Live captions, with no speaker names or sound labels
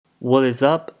What is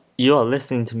up? You are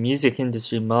listening to Music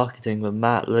Industry Marketing with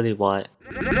Matt Lillywhite.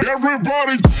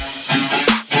 Everybody.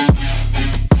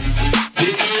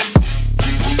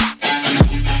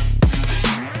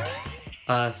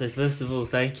 So first of all,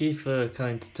 thank you for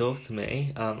coming to talk to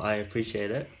me. I appreciate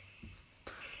it.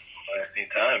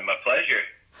 Anytime, my pleasure.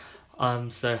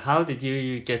 So how did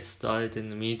you get started in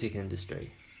the music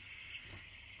industry?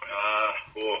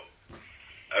 Cool.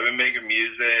 I've been making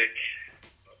music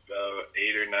about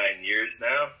 8 or 9 years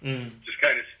now. Just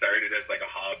kind of started as like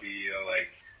a hobby, like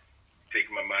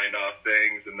taking my mind off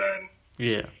things, and then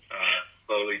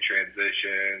slowly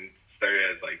transitioned.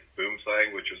 Started as like Boom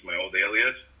Slang, which was my old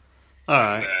alias.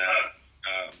 Alright.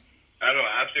 I don't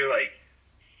know, after like,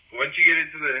 once you get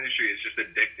into the industry, it's just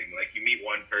addicting. Like, you meet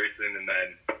one person and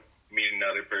then meet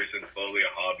another person, slowly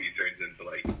a hobby turns into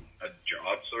like a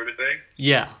job sort of thing.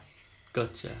 Yeah,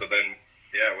 gotcha. So then,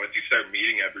 once you start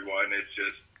meeting everyone, it's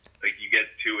just like you get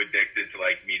too addicted to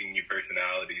like meeting new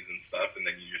personalities and stuff, and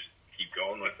then you just keep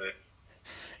going with it.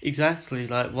 Exactly,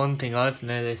 like one thing I've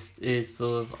noticed is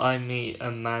sort of I meet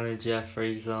a manager, for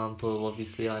example.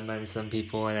 Obviously I manage some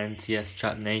people on NTS,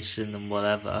 Trap Nation and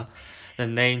whatever.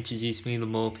 Then they introduce me to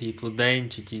more people, they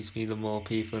introduce me to more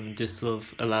people, and it just sort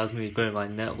of allows me to grow my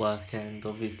network and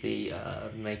obviously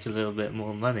make a little bit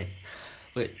more money,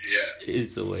 which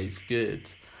is always good.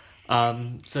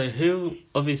 So who,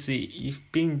 obviously you've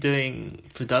been doing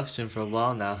production for a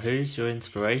while now, who's your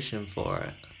inspiration for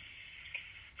it?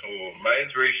 Oh, my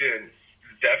inspiration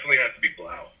definitely has to be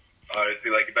Blau. Honestly,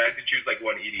 like if I had to choose like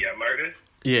one EDM artist,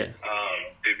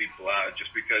 it'd be Blau,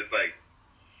 just because like,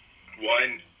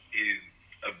 one, he's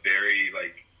a very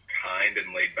like kind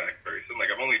and laid back person. Like,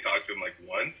 I've only talked to him like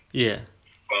once. Yeah.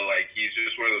 But like, he's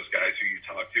just one of those guys who you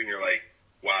talk to and you're like,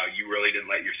 wow, you really didn't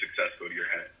let your success go to your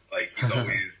head. Like, he's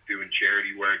always doing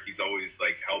charity work. He's always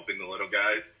like helping the little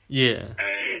guys. Yeah.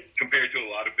 And compared to a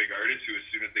lot of big artists who, as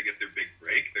soon as they get their big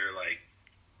break, they're like,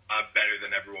 I'm better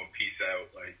than everyone, peace out,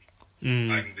 like,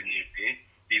 I'm the new me.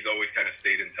 He's always kind of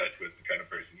stayed in touch with the kind of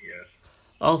person he is.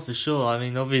 Oh, for sure. I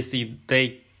mean, obviously,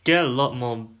 they get a lot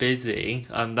more busy,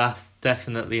 and that's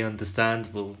definitely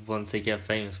understandable once they get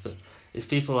famous, but it's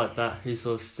people like that who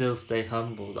sort of still stay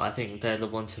humbled. I think they're the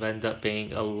ones who end up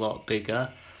being a lot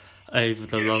bigger over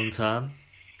the long term.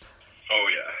 Oh,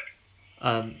 yeah.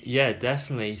 Yeah,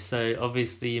 definitely. So,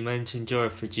 obviously, you mentioned you're a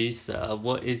producer.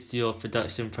 What is your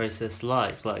production process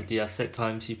like? Like, do you have set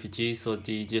times you produce, or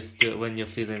do you just do it when you're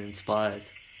feeling inspired?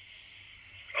 Excuse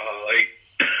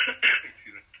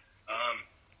me.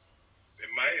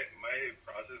 My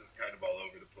process is kind of all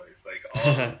over the place. Like,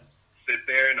 I'll sit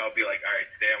there and I'll be like, all right,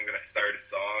 today I'm going to start a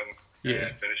song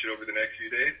and finish it over the next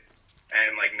few days.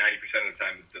 And like 90% of the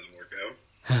time it doesn't work out.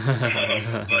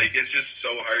 Like, it's just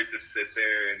so hard to sit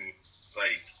there and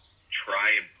like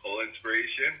try and pull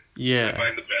inspiration. Yeah. I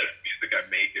find the best music I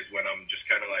make is when I'm just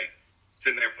kind of like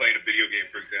sitting there playing a video game,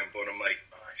 for example, and I'm like,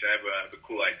 oh, actually, I have a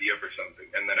cool idea for something,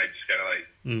 and then I just kind of like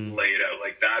lay it out.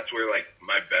 Like, that's where like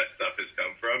my best stuff has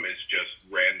come from. Is just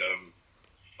random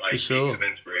like pieces of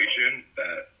inspiration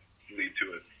that lead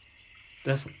to it.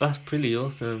 That's pretty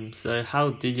awesome. So,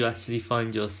 how did you actually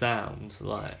find your sound?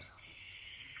 Like,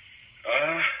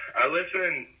 I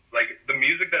listen. Like, the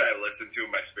music that I listen to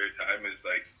in my spare time is,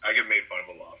 like, I get made fun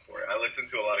of a lot for it. I listen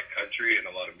to a lot of country and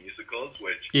a lot of musicals,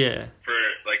 which, for,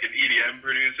 like, an EDM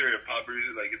producer, a pop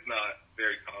producer, like, it's not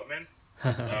very common.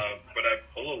 But I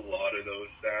pull a lot of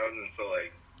those sounds, and so,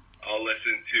 like, I'll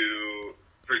listen to,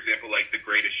 for example, like, The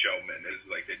Greatest Showman is,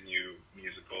 like, a new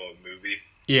musical movie.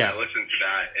 Yeah. I listened to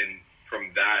that, and from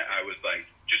that, I was, like,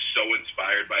 just so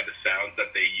inspired by the sounds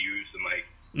that they use and, like,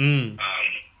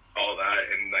 all that,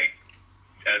 and, like,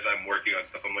 as I'm working on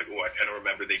stuff, I'm like, oh, I kind of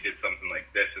remember they did something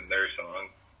like this in their song.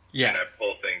 Yeah. And I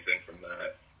pull things in from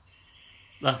that.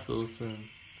 That's awesome.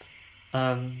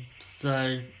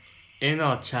 So, in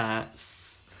our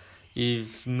chats,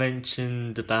 you've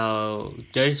mentioned about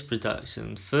Ghost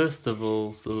Production. First of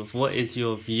all, sort of, what is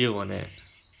your view on it?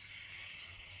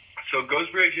 So,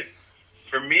 Ghost Production,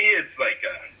 for me, it's like,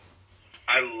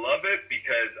 I love it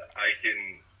because I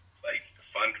can, like,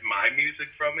 fund my music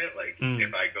from it. Like,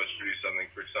 if I go produce something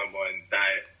for someone,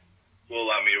 that will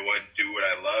allow me to, one, do what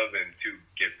I love, and two,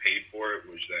 get paid for it,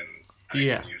 which then I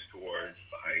can use towards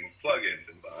buying plugins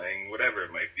and buying whatever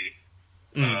it might be.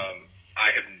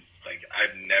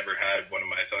 I've never had one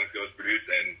of my songs ghost produced,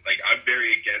 and like, I'm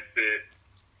very against it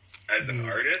as an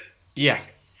artist. Yeah.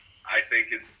 I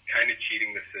think it's kind of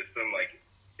cheating the system. Like,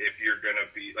 if you're gonna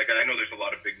be like, I know there's a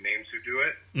lot of big names who do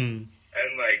it, and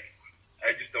like,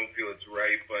 I just don't feel it's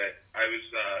right. But I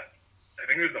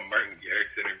think it was a Martin Garrix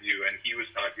interview, and he was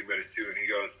talking about it too, and he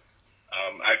goes,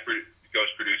 I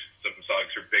ghost produced some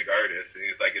songs for big artists, artists, and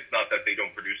he's like, it's not that they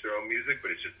don't produce their own music, but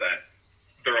it's just that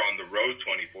they're on the road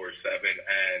 24/7,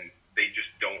 and they just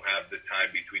don't have the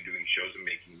time between doing shows and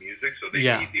making music, so they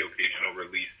need the occasional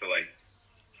release to like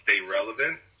stay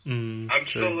relevant. I'm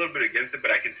still a little bit against it, but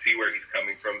I can see where he's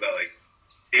coming from. That like,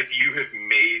 if you have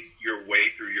made your way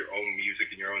through your own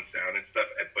music and your own sound and stuff,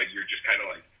 but you're just kind of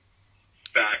like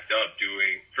backed up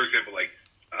doing, for example, like,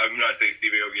 I'm not saying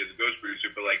Steve Aoki is a ghost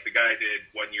producer, but like the guy did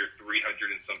 1 year 300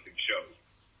 and something shows.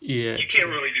 Yeah, you can't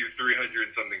really do 300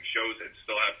 and something shows and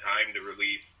still have time to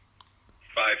release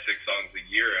 5-6 songs a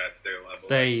year at their level.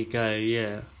 There you go.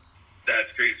 Yeah,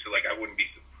 that's great. So like, I wouldn't be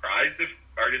surprised if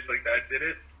artists like that did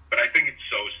it, but I think it's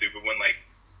so stupid when like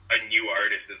a new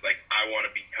artist is like, I want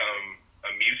to become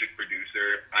a music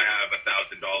producer. I have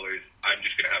 $1,000. I'm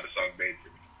just gonna have a song made for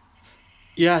me.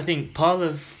 Yeah, I think part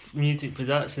of music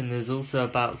production is also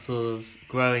about sort of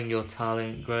growing your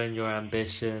talent, growing your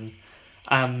ambition,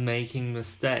 and making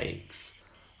mistakes.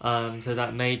 So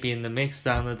that may be in the mix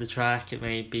down of the track, it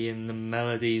may be in the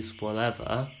melodies,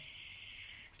 whatever.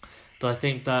 But I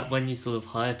think that when you sort of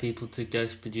hire people to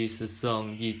ghost produce a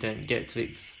song, you don't get to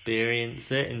experience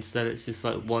it. Instead, it's just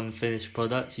like one finished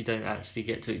product. You don't actually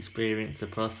get to experience the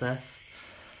process.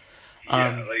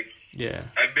 Yeah,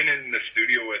 I've been in the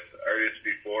studio with artists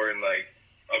before, and like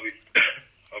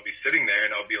I'll be sitting there,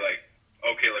 and I'll be like,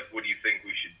 okay, like, what do you think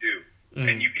we should do?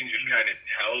 And you can just kind of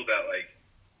tell that like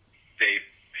they've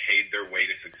paid their way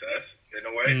to success in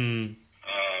a way,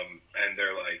 and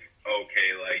they're like, okay,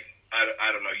 like I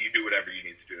don't know, you do whatever you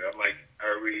need to do. I'm like,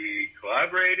 are we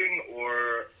collaborating,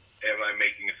 or am I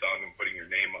making a song and putting your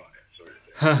name on it, sort of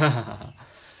thing?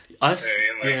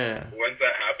 Once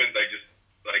that happens,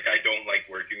 I don't like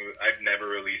working with, I've never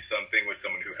released something with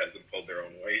someone who hasn't pulled their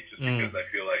own weight, just because I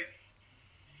feel like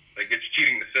it's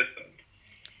cheating the system.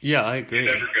 Yeah, I agree.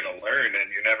 You're never going to learn,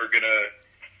 and you're never going to,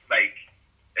 like,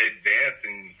 advance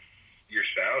in your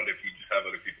sound if you just have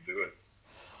other people do it.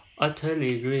 I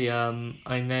totally agree.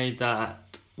 I know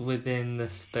that within the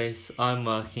space I'm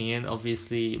working in,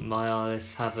 obviously my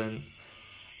artists haven't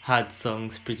had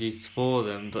songs produced for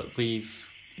them, but we've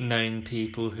known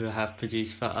people who have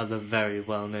produced for other very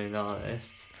well-known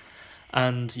artists.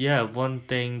 And yeah, one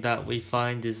thing that we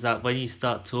find is that when you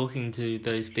start talking to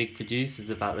those big producers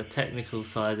about the technical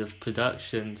side of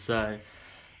production, so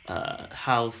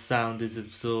how sound is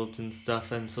absorbed and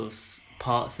stuff, and sort of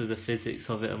parts of the physics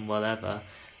of it and whatever,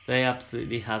 they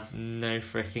absolutely have no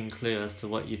freaking clue as to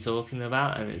what you're talking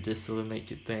about, and it just sort of makes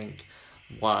you think,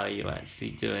 why are you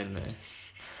actually doing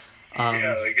this?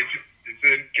 Yeah, like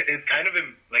it's kind of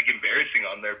like embarrassing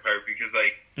on their part, because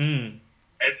like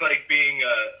it's like being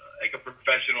a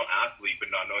professional athlete but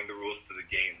not knowing the rules to the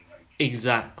game. Like.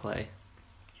 Exactly.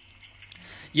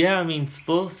 Yeah, I mean,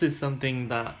 sports is something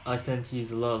that I tend to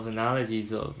use a lot of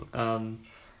analogies of.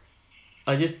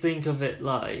 I just think of it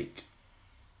like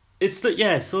it's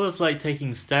sort of like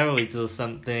taking steroids or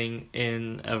something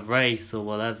in a race or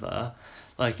whatever.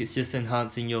 Like, it's just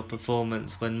enhancing your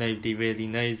performance when nobody really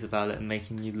knows about it and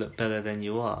making you look better than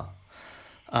you are.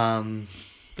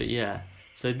 But yeah,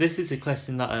 so this is a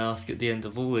question that I ask at the end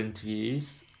of all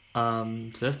interviews.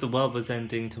 So if the world was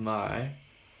ending tomorrow,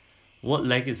 what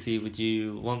legacy would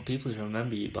you want people to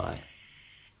remember you by?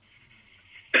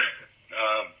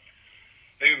 I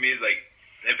think with me is like,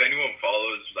 if anyone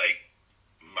follows like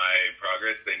my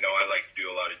progress, they know I like to do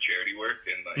a lot of charity work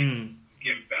and like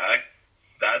give back.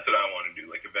 That's what I want to do.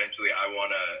 Like, eventually I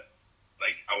want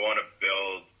to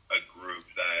build a group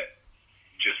that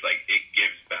just like it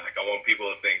gives back. I want people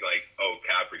to think like, oh,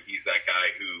 Capri, he's that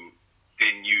guy who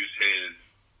didn't use his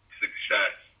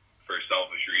success for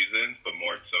selfish reasons, but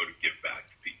more so to give back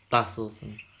to people. That's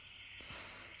awesome.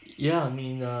 Yeah, I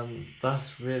mean,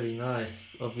 that's really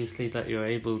nice. Obviously, that you're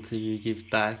able to give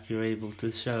back, you're able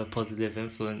to show a positive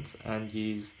influence and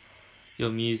use your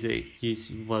music,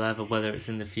 use whatever, whether it's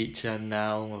in the future,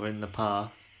 now, or in the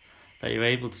past, that you're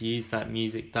able to use that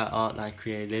music, that art, that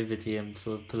creativity, and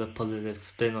sort of put a positive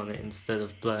spin on it instead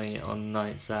of blowing it on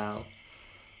nights out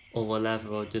or whatever,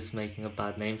 or just making a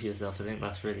bad name for yourself. I think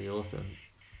that's really awesome.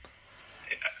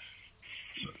 Yeah.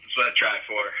 That's what I try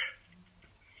for.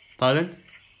 Pardon?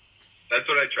 That's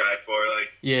what I try for.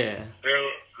 Like, yeah. They're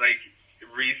like,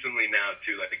 recently now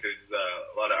too, like there's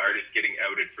a lot of artists getting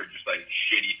outed for just like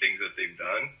shitty things that they've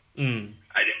done.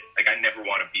 I never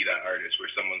want to be that artist where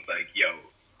someone's like, yo,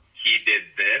 he did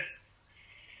this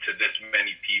to this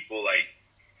many people. Like,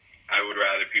 I would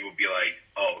rather people be like,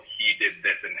 oh, he did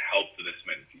this and helped this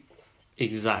many people.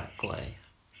 Exactly.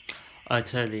 I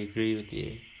totally agree with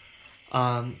you.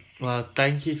 Well,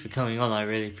 thank you for coming on. I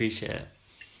really appreciate it.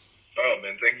 Oh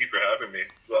man, thank you for having me.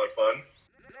 It's a lot of fun.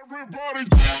 Everybody.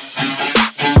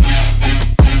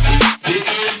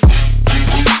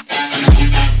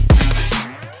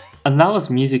 And that was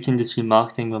Music Industry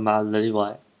Marketing with Matt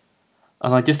Lillywhite.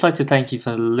 I'd just like to thank you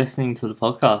for listening to the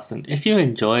podcast, and if you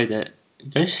enjoyed it,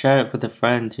 go share it with a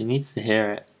friend who needs to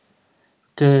hear it.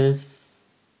 Because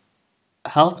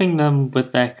helping them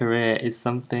with their career is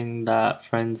something that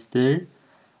friends do,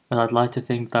 and I'd like to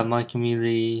think that my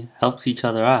community helps each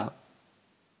other out.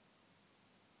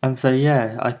 And so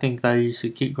yeah, I think that you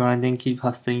should keep grinding, keep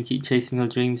hustling, keep chasing your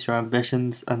dreams, your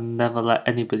ambitions, and never let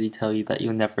anybody tell you that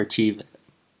you'll never achieve it.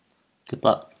 Good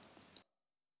luck.